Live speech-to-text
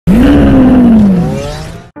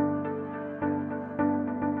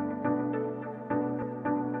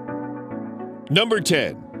Number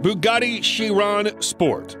 10. Bugatti Chiron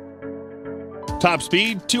Sport. Top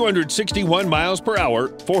speed, 261 miles per hour,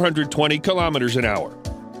 420 kilometers an hour.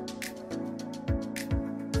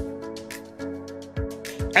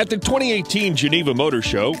 At the 2018 Geneva Motor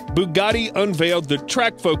Show, Bugatti unveiled the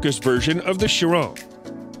track-focused version of the Chiron.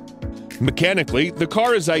 Mechanically, the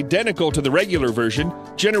car is identical to the regular version,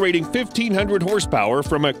 generating 1,500 horsepower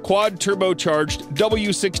from a quad-turbocharged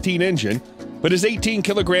W16 engine, but is 18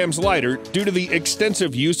 kilograms lighter due to the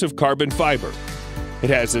extensive use of carbon fiber.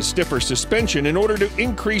 It has a stiffer suspension in order to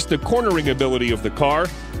increase the cornering ability of the car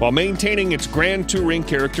while maintaining its Grand Touring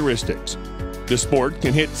characteristics. The Sport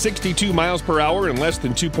can hit 62 miles per hour in less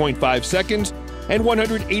than 2.5 seconds and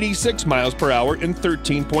 186 miles per hour in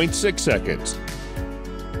 13.6 seconds.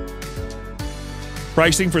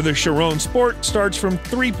 Pricing for the Chiron Sport starts from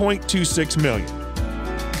 $3.26 million.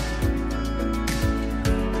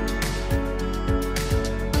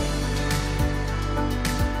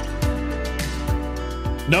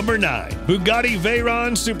 Number 9. Bugatti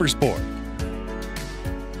Veyron Supersport.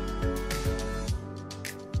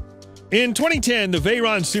 In 2010, the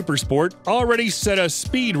Veyron Supersport already set a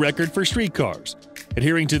speed record for street cars.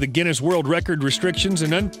 Adhering to the Guinness World Record restrictions,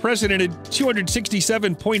 an unprecedented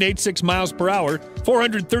 267.86 miles per hour,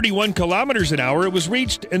 431 kilometers an hour, it was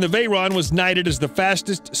reached, and the Veyron was knighted as the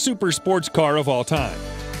fastest super sports car of all time.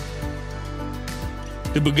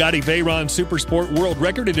 The Bugatti Veyron Supersport World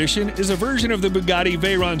Record Edition is a version of the Bugatti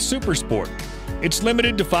Veyron Supersport. It's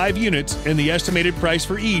limited to 5 units, and the estimated price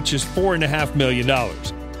for each is $4.5 million.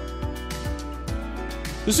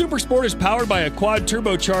 The Supersport is powered by a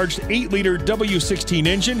quad-turbocharged 8-liter W16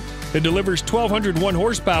 engine that delivers 1,201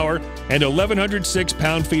 horsepower and 1,106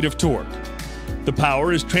 pound-feet of torque. The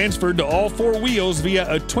power is transferred to all 4 wheels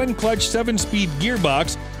via a twin-clutch 7-speed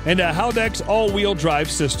gearbox and a Haldex all-wheel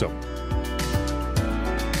drive system.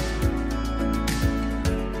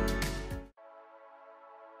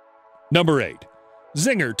 Number 8.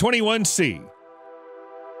 Zinger 21C.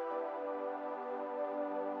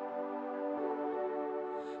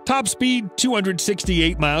 Top speed,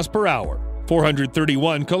 268 miles per hour,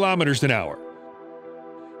 431 kilometers an hour.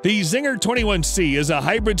 The Zinger 21C is a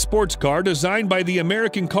hybrid sports car designed by the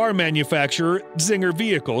American car manufacturer Zinger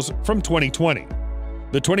Vehicles from 2020.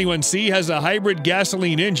 The 21C has a hybrid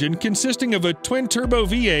gasoline engine consisting of a twin-turbo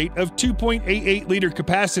V8 of 2.88-liter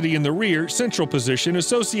capacity in the rear central position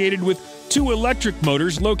associated with 2 electric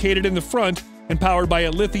motors located in the front and powered by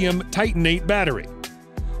a lithium titanate battery.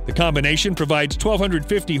 The combination provides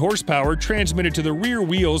 1,250 horsepower transmitted to the rear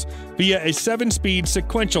wheels via a 7-speed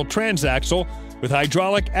sequential transaxle with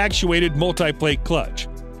hydraulic actuated multi-plate clutch.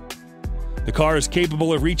 The car is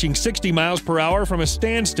capable of reaching 60 miles per hour from a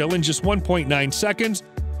standstill in just 1.9 seconds,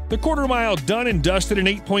 the quarter mile done and dusted in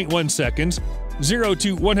 8.1 seconds, 0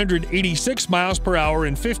 to 186 miles per hour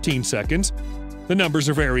in 15 seconds. The numbers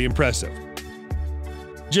are very impressive.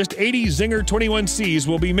 Just 80 Zinger 21Cs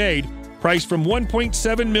will be made, priced from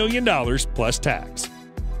 $1.7 million plus tax.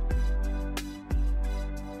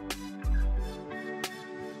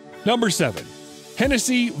 Number 7.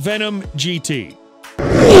 Hennessy Venom GT.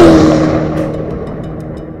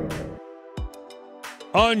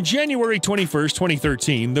 On January 21,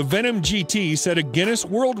 2013, the Venom GT set a Guinness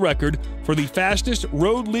World Record for the fastest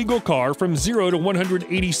road-legal car from 0 to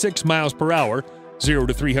 186 miles per hour, 0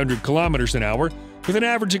 to 300 kilometers an hour, with an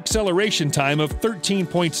average acceleration time of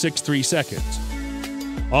 13.63 seconds.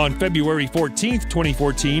 On February 14,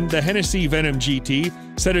 2014, the Hennessy Venom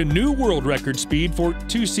GT set a new world record speed for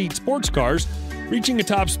 2-seat sports cars, reaching a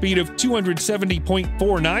top speed of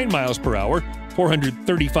 270.49 miles per hour,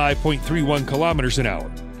 435.31 kilometers an hour.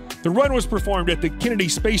 The run was performed at the Kennedy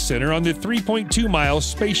Space Center on the 3.2-mile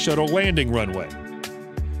Space Shuttle landing runway.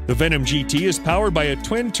 The Venom GT is powered by a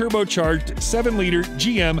twin-turbocharged 7-liter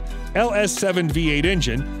GM LS7 V8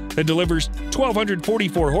 engine that delivers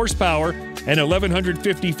 1,244 horsepower and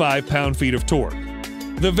 1,155 pound-feet of torque.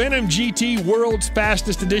 The Venom GT World's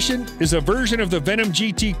Fastest Edition is a version of the Venom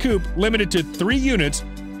GT Coupe limited to 3 units,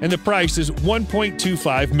 and the price is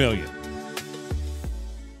 $1.25 million.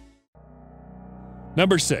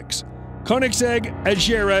 Number 6. Koenigsegg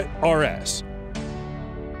Agera RS.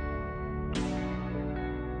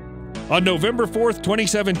 On November 4,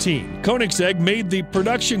 2017, Koenigsegg made the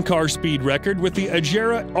production car speed record with the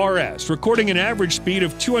Agera RS, recording an average speed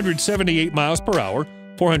of 278 miles per hour,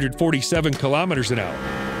 447 kilometers an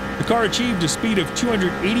hour. The car achieved a speed of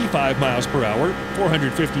 285 miles per hour,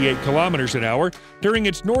 458 kilometers an hour, during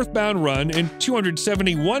its northbound run and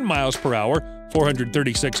 271 miles per hour,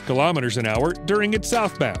 436 kilometers an hour, during its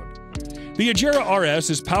southbound. The Agera RS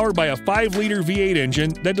is powered by a 5-liter V8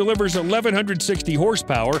 engine that delivers 1,160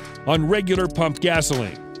 horsepower on regular pumped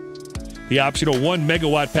gasoline. The optional 1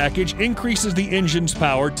 megawatt package increases the engine's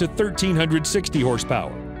power to 1,360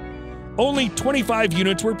 horsepower. Only 25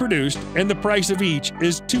 units were produced, and the price of each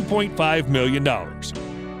is $2.5 million.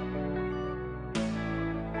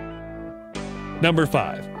 Number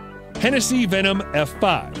 5. Hennessy Venom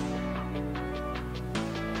F5.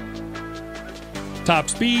 Top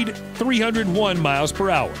speed, 301 miles per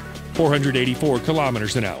hour, 484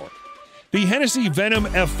 kilometers an hour. The Hennessy Venom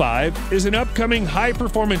F5 is an upcoming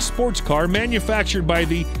high-performance sports car manufactured by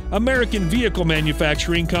the American vehicle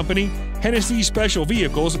manufacturing company Hennessy Special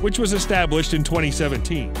Vehicles, which was established in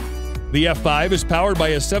 2017. The F5 is powered by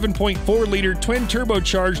a 7.4-liter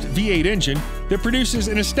twin-turbocharged V8 engine that produces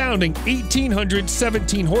an astounding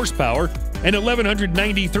 1,817 horsepower and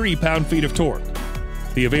 1,193 pound-feet of torque.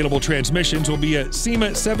 The available transmissions will be a SEMA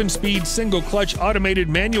 7-speed single-clutch automated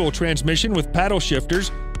manual transmission with paddle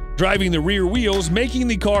shifters, driving the rear wheels, making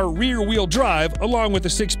the car rear-wheel drive along with a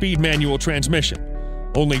 6-speed manual transmission.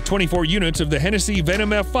 Only 24 units of the Hennessy Venom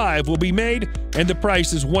F5 will be made, and the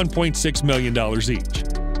price is $1.6 million each.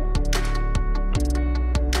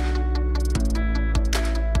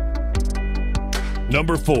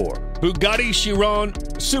 Number 4. Bugatti Chiron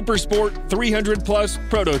Supersport 300 Plus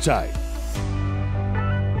Prototype.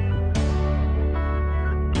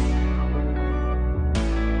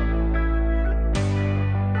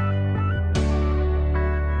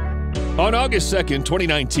 On August 2,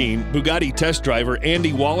 2019, Bugatti test driver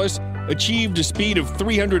Andy Wallace achieved a speed of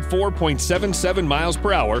 304.77 miles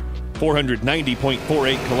per hour,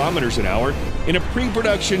 490.48 kilometers an hour, in a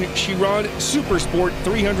pre-production Chiron Supersport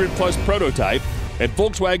 300 Plus prototype at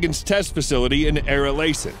Volkswagen's test facility in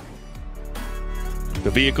Aire-Lacen.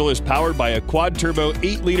 The vehicle is powered by a quad-turbo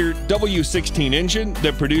 8-liter W16 engine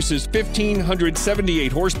that produces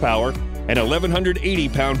 1,578 horsepower and 1,180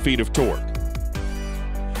 pound-feet of torque.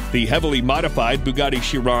 The heavily modified Bugatti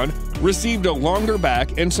Chiron received a longer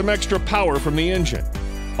back and some extra power from the engine.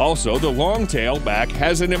 Also, the long tail back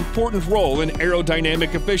has an important role in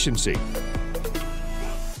aerodynamic efficiency.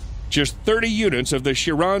 Just 30 units of the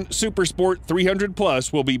Chiron Supersport 300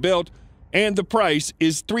 Plus will be built, and the price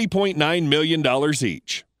is $3.9 million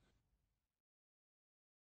each.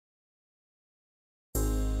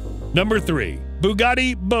 Number 3.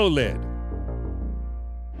 Bugatti Bolide.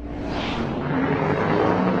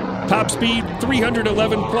 Top speed,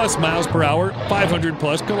 311 plus miles per hour, 500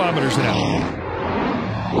 plus kilometers an hour.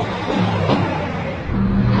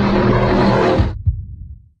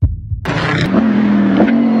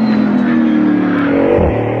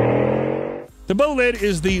 The Bolide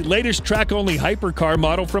is the latest track-only hypercar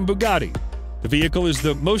model from Bugatti. The vehicle is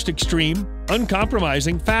the most extreme,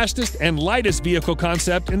 uncompromising, fastest, and lightest vehicle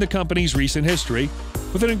concept in the company's recent history,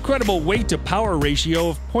 with an incredible weight-to-power ratio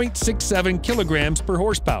of 0.67 kilograms per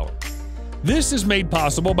horsepower. This is made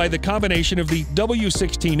possible by the combination of the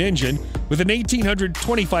W16 engine with an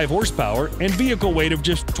 1,825 horsepower and vehicle weight of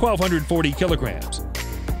just 1,240 kilograms.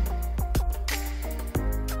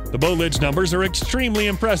 The Bolide's numbers are extremely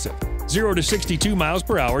impressive. 0 to 62 miles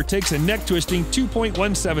per hour takes a neck-twisting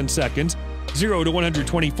 2.17 seconds, 0 to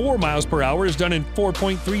 124 miles per hour is done in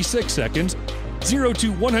 4.36 seconds, 0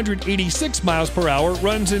 to 186 miles per hour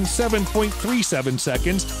runs in 7.37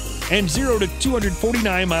 seconds, and 0 to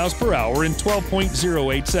 249 miles per hour in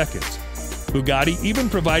 12.08 seconds. Bugatti even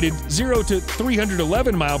provided 0 to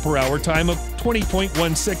 311 mile per hour time of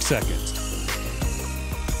 20.16 seconds.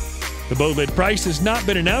 The Bolide price has not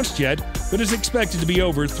been announced yet, but is expected to be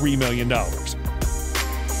over $3 million.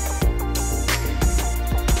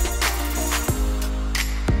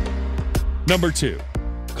 Number 2.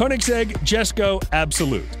 Koenigsegg Jesko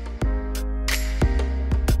Absolute.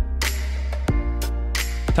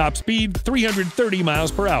 Top speed, 330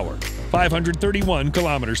 miles per hour, 531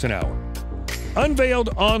 kilometers an hour. Unveiled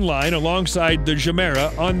online alongside the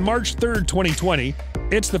Gemera on March 3, 2020,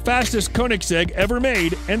 it's the fastest Koenigsegg ever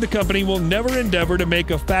made, and the company will never endeavor to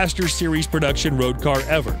make a faster series production road car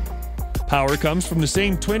ever. Power comes from the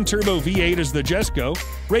same twin-turbo V8 as the Jesko,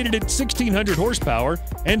 rated at 1,600 horsepower,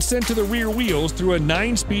 and sent to the rear wheels through a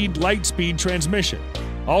 9-speed light-speed transmission,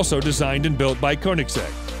 also designed and built by Koenigsegg.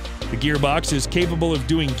 The gearbox is capable of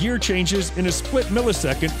doing gear changes in a split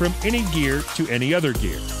millisecond from any gear to any other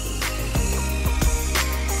gear.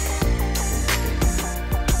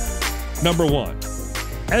 Number 1.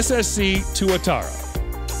 SSC Tuatara.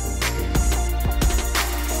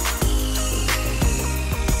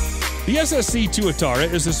 The SSC Tuatara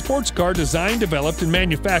is a sports car designed, developed, and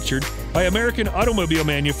manufactured by American automobile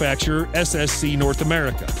manufacturer SSC North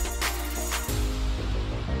America.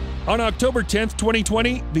 On October 10,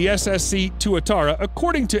 2020, the SSC Tuatara,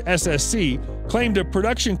 according to SSC, claimed a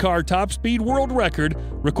production car top speed world record,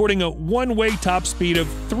 recording a one-way top speed of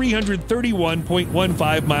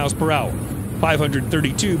 331.15 miles per hour,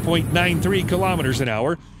 532.93 kilometers an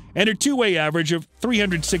hour, and a two-way average of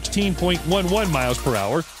 316.11 miles per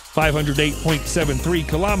hour, 508.73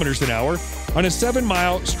 kilometers an hour, on a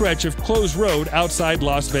 7-mile stretch of closed road outside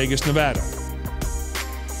Las Vegas, Nevada.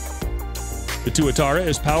 The Tuatara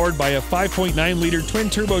is powered by a 5.9-liter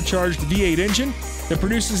twin-turbocharged V8 engine that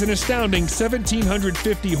produces an astounding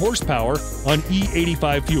 1,750 horsepower on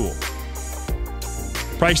E85 fuel.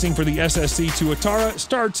 Pricing for the SSC Tuatara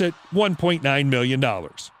starts at $1.9 million.